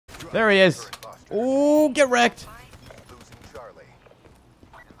There he is. Oh, get wrecked.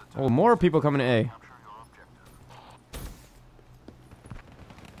 Oh, more people coming to A.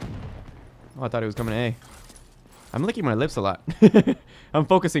 Oh, I thought he was coming to A. I'm licking my lips a lot. I'm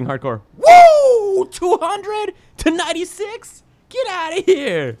focusing hardcore. Woo! 200 to 96? Get out of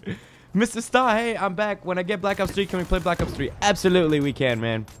here. Mr. Star, hey, I'm back. When I get Black Ops 3, can we play Black Ops 3? Absolutely, we can,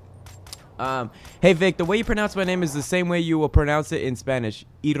 man. Hey, Vic, the way you pronounce my name is the same way you will pronounce it in Spanish.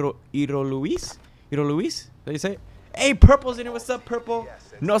 Iro Luis? Iro Luis? Did you say it? Hey, Purple's in here. What's up, Purple?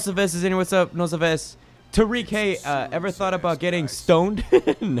 Nosaves is in here. What's up, Nosaves? Tariq, hey, ever thought about getting stoned?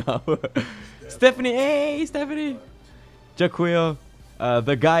 No. Stephanie, hey, Stephanie. Jaquil,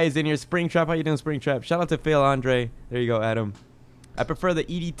 the guy is in here. Springtrap, how you doing, Springtrap? Shout out to Phil, Andre. There you go, Adam. I prefer the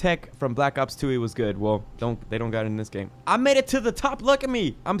ED Tech from Black Ops 2. It was good. Well, they don't got it in this game. I made it to the top. Look at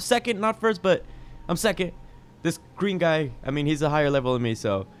me. I'm second, not first, but I'm second. This green guy, I mean, he's a higher level than me,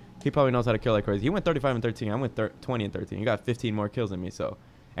 so he probably knows how to kill like crazy. He went 35 and 13. I went 20 and 13. He got 15 more kills than me, so.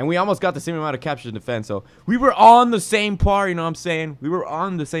 And we almost got the same amount of captures and defense, so we were on the same par, you know what I'm saying? We were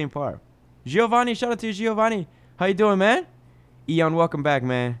on the same par. Giovanni, shout out to you, Giovanni. How you doing, man? Eon, welcome back,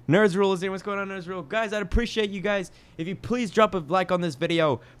 man. Nerds Rule is here. What's going on, Nerds Rule? Guys, I'd appreciate you guys if you please drop a like on this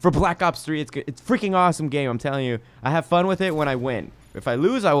video for Black Ops 3. It's a freaking awesome game, I'm telling you. I have fun with it when I win. If I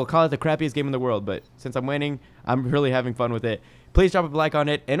lose, I will call it the crappiest game in the world. But since I'm winning, I'm really having fun with it. Please drop a like on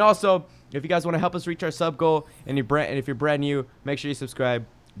it. And also, if you guys want to help us reach our sub goal, and if you're brand new, make sure you subscribe.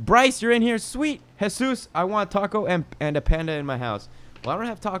 Bryce, you're in here. Sweet. Jesus, I want taco and a panda in my house. Well, I don't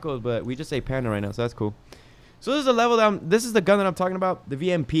have tacos, but we just say panda right now, so that's cool. So this is a level that this is the gun that I'm talking about. The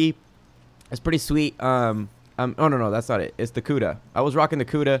VMP. It's pretty sweet. Oh no, that's not it. It's the CUDA. I was rocking the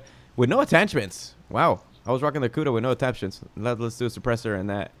CUDA with no attachments. Wow. I was rocking the CUDA with no attachments. Let's do a suppressor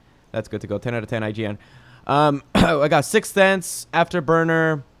and that's good to go. 10 out of 10 IGN. I got 6th Sense,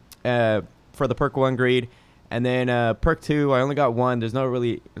 Afterburner for the perk 1 greed. And then perk 2, I only got 1. There's not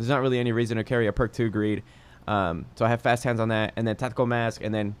really any reason to carry a perk 2 greed. So I have fast hands on that, and then tactical mask,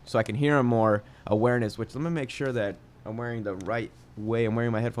 and then so I can hear him more, awareness, which let me make sure that I'm wearing the right way. I'm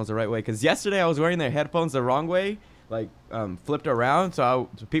wearing my headphones the right way, because yesterday I was wearing the headphones the wrong way, like flipped around. So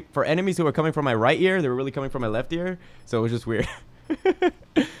for enemies who were coming from my right ear, they were really coming from my left ear, so it was just weird.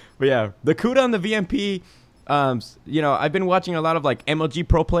 But yeah, the CUDA on the VMP, you know, I've been watching a lot of like MLG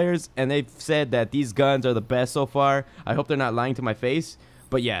pro players, and they've said that these guns are the best so far. I hope they're not lying to my face.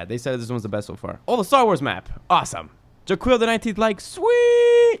 But yeah, they said this one's the best so far. Oh, the Star Wars map. Awesome. Jaquil the 19th like.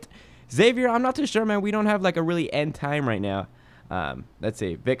 Sweet. Xavier, I'm not too sure, man. We don't have like a really end time right now. Let's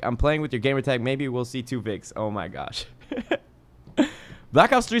see. Vic, I'm playing with your gamer tag. Maybe we'll see 2 Vics. Oh my gosh.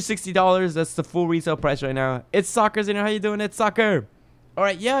 Black Ops 3, $60. That's the full resale price right now. It's Soccer's in here. How you doing? It's Soccer. All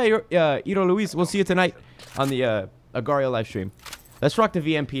right. Yeah, Ito Luis. We'll see you tonight on the Agario live stream. Let's rock the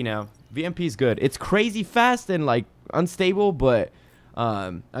VMP now. VMP's good. It's crazy fast and like unstable, but...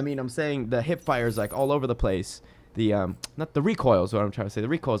 I mean, I'm saying the hip fire is like all over the place. The not the recoil is what I'm trying to say. The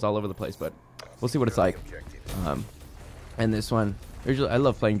recoil is all over the place, but we'll see what it's like. And this one, usually I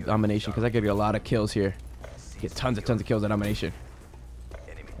love playing domination because I give you a lot of kills here. Get tons of kills at domination.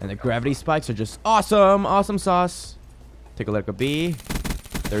 And the gravity spikes are just awesome, awesome sauce. Take a look at B.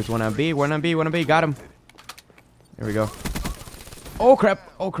 There's one on B, one on B, one on B. Got him. There we go. Oh crap!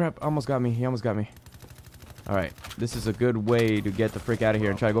 Oh crap! Almost got me. He almost got me. All right, this is a good way to get the frick out of here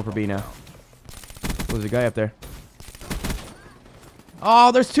and try to go for B now. Oh, there's a guy up there.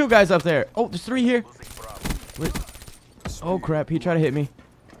 Oh, there's 2 guys up there. Oh, there's 3 here. Wait. Oh, crap. He tried to hit me.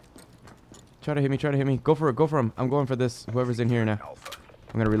 Try to hit me. Go for it. Go for him. I'm going for this. Whoever's in here now.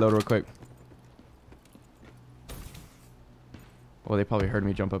 I'm going to reload real quick. Oh, they probably heard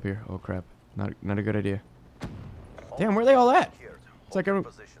me jump up here. Oh, crap. Not a good idea. Damn, where are they all at? It's like a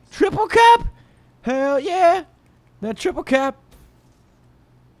triple cap. Hell yeah! That triple cap!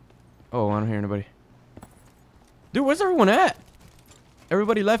 Oh, I don't hear anybody. Dude, where's everyone at?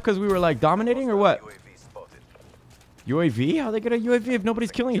 Everybody left because we were like dominating or what? UAV? How are they get a UAV if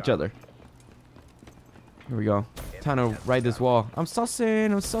nobody's killing each other? Here we go. Time to ride this wall. I'm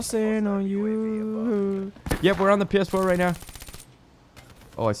sussing on you. Yep, we're on the PS4 right now.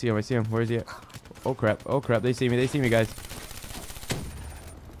 Oh, I see him. Where is he at? Oh crap, they see me, guys.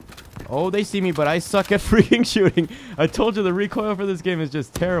 Oh, they see me, but I suck at freaking shooting. I told you the recoil for this game is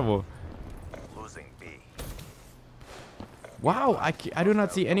just terrible. Losing B. Wow, I do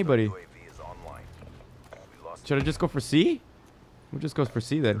not see anybody. Should I just go for C? We'll just go for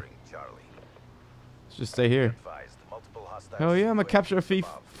C then. Let's just stay here. Hell yeah, I'm gonna capture a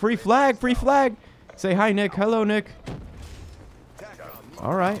free flag. Say hi, Nick. Hello, Nick.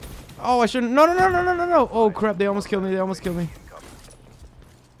 All right. Oh, I shouldn't. No. Oh crap, they almost killed me.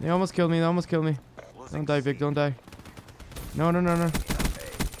 They almost killed me. They almost killed me. Don't die, Vic. Don't die. No, no, no, no.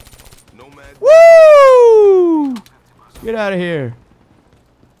 Woo! Get out of here.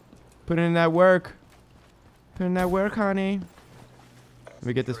 Put in that work. Put in that work, honey. Let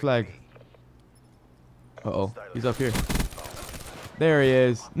me get this flag. Uh-oh. He's up here. There he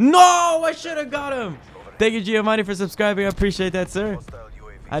is. No! I should have got him. Thank you, Giovanni, for subscribing. I appreciate that, sir.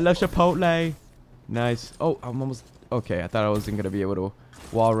 I love Chipotle. Nice. Oh, I'm almost... Okay, I thought I wasn't going to be able to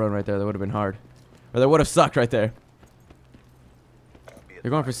wall run right there. That would have been hard. Or that would have sucked right there.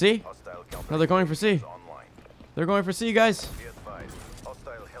 They're going for C? No, they're going for C. They're going for C, guys.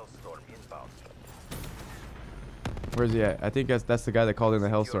 Where's he at? I think that's the guy that called in the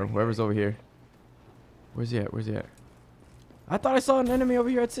Hellstorm. Whoever's over here. Where's he at? Where's he at? I thought I saw an enemy over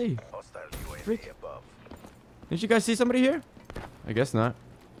here at sea. Freak. Didn't you guys see somebody here? I guess not.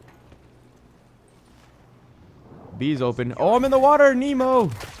 B's open. Oh, I'm in the water,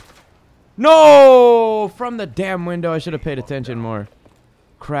 Nemo. No! From the damn window. I should have paid attention more.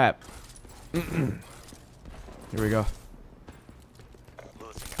 Crap. Here we go.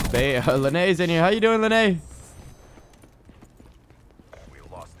 Lene's in here. How you doing, Lene?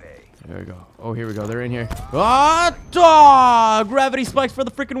 There we go. Oh, here we go. They're in here. Ah, oh, gravity spikes for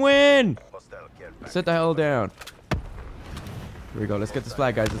the freaking win. Sit the hell down. Here we go. Let's get this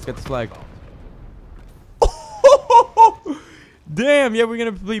flag, guys. Let's get this flag. Damn. Yeah, we're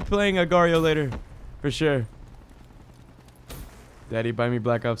going to be playing Agario later. For sure. Daddy, buy me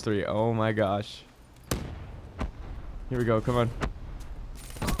Black Ops 3. Oh, my gosh. Here we go. Come on.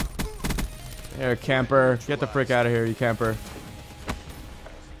 There, camper. Get the frick out of here, you camper.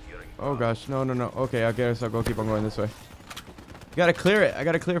 Oh gosh, no, no, no. Okay, I guess I'll go keep on going this way. Gotta clear it. I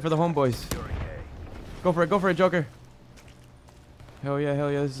gotta clear it for the homeboys. Go for it, Joker. Hell yeah,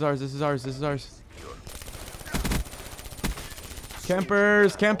 this is ours, this is ours, this is ours.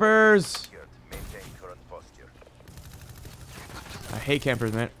 Campers, campers. I hate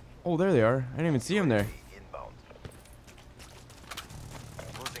campers, man. Oh, there they are. I didn't even see them there.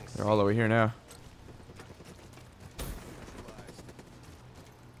 They're all over here now.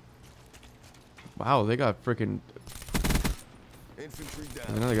 Wow, they got freaking... There's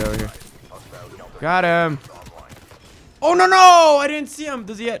another guy over here. Got him. Oh, no, no! I didn't see him.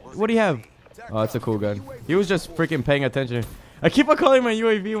 Does he have... What do you have? Oh, that's a cool gun. He was just freaking paying attention. I keep on calling my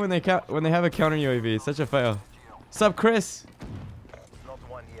UAV when they have a counter UAV. It's such a fail. Sup, Chris?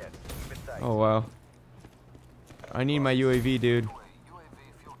 Oh, wow. I need my UAV, dude.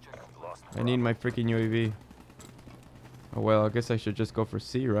 I need my freaking UAV. Oh, well, I guess I should just go for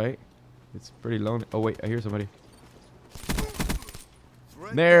C, right? It's pretty lonely. Oh, wait. I hear somebody.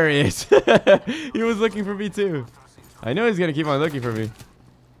 There he is. He was looking for me, too. I know he's going to keep on looking for me.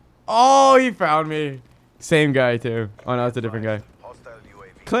 Oh, he found me. Same guy, too. Oh, no, it's a different guy.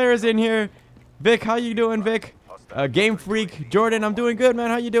 Claire is in here. Vic, how you doing, Vic? Game Freak. Jordan, I'm doing good,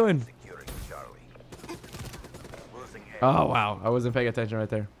 man. How you doing? Oh, wow. I wasn't paying attention right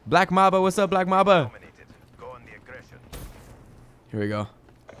there. Black Mamba. What's up, Black Mamba? Here we go.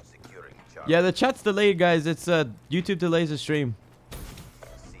 Yeah, the chat's delayed, guys. It's YouTube delays the stream.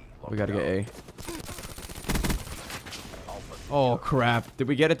 We gotta get A. Oh crap! Did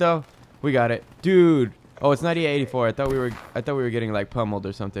we get it though? We got it, dude. Oh, it's 98-84. I thought we were getting like pummeled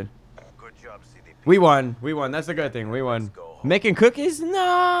or something. We won. We won. That's a good thing. We won. Making cookies,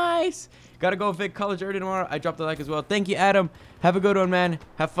 nice. Gotta go, Vic. College early tomorrow. I dropped a like as well. Thank you, Adam. Have a good one, man.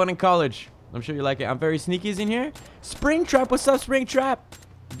 Have fun in college. I'm sure you like it. I'm very sneaky's in here. Springtrap, what's up, Springtrap?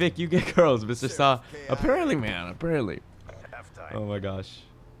 Vic, you get girls, Mr. Saw. Apparently, man. Apparently. Oh my gosh.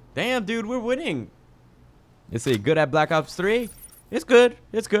 Damn, dude, we're winning. Let's see. Good at Black Ops 3. It's good.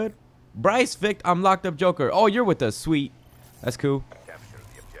 It's good. Bryce, Vic, I'm locked up Joker. Oh, you're with us. Sweet. That's cool.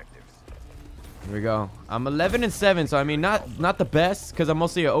 Here we go. I'm 11-7, so I mean, not the best, because I'm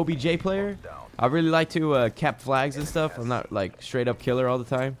mostly an OBJ player. I really like to cap flags and stuff. I'm not like straight up killer all the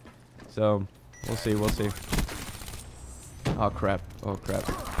time. So we'll see. We'll see. Oh crap. Oh crap.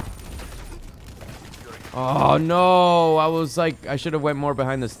 Oh no. I was like, I should have went more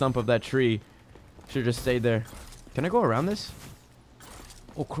behind the stump of that tree. Should have just stayed there. Can I go around this?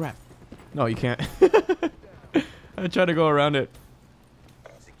 Oh crap. No, you can't. I tried to go around it.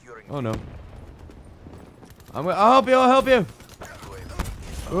 Oh no. I'll help you. I'll help you.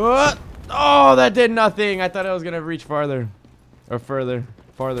 What? Oh, that did nothing. I thought I was gonna reach farther, or further.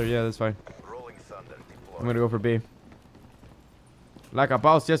 Farther. Yeah, that's fine. I'm gonna go for B. Like a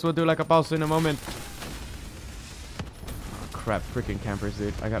boss. Yes, we'll do like a boss in a moment. Oh, crap. Freaking campers,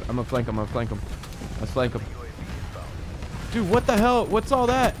 dude. I'm gonna flank him. I'm gonna flank him. Let's flank him. Dude, what the hell? What's all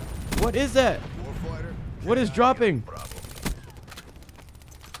that? What is that? What is dropping?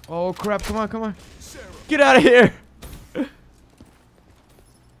 Oh crap! Come on, come on! Get out of here! Is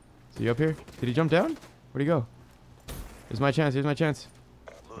he up here? Did he jump down? Where'd he go? Here's my chance. Here's my chance.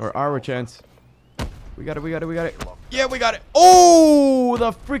 Or our chance. We got it. We got it. We got it. Yeah, we got it. Oh,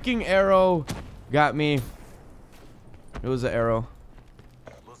 the freaking arrow got me. It was the arrow.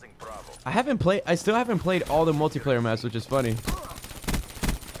 I still haven't played all the multiplayer maps, which is funny.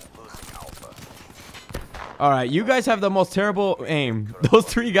 All right, you guys have the most terrible aim. Those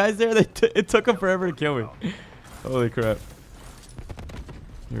 3 guys there, it took them forever to kill me. Holy crap.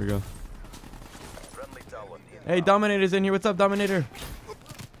 Here we go. Hey, Dominator's in here. What's up, Dominator?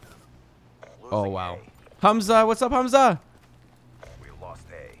 Oh, wow. Hamza, what's up, Hamza? Here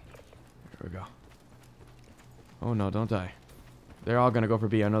we go. Oh, no, don't die. They're all going to go for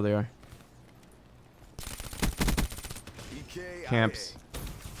B. I know they are. Camps.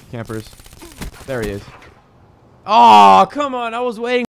 Campers. There he is. Oh, come on. I was waiting.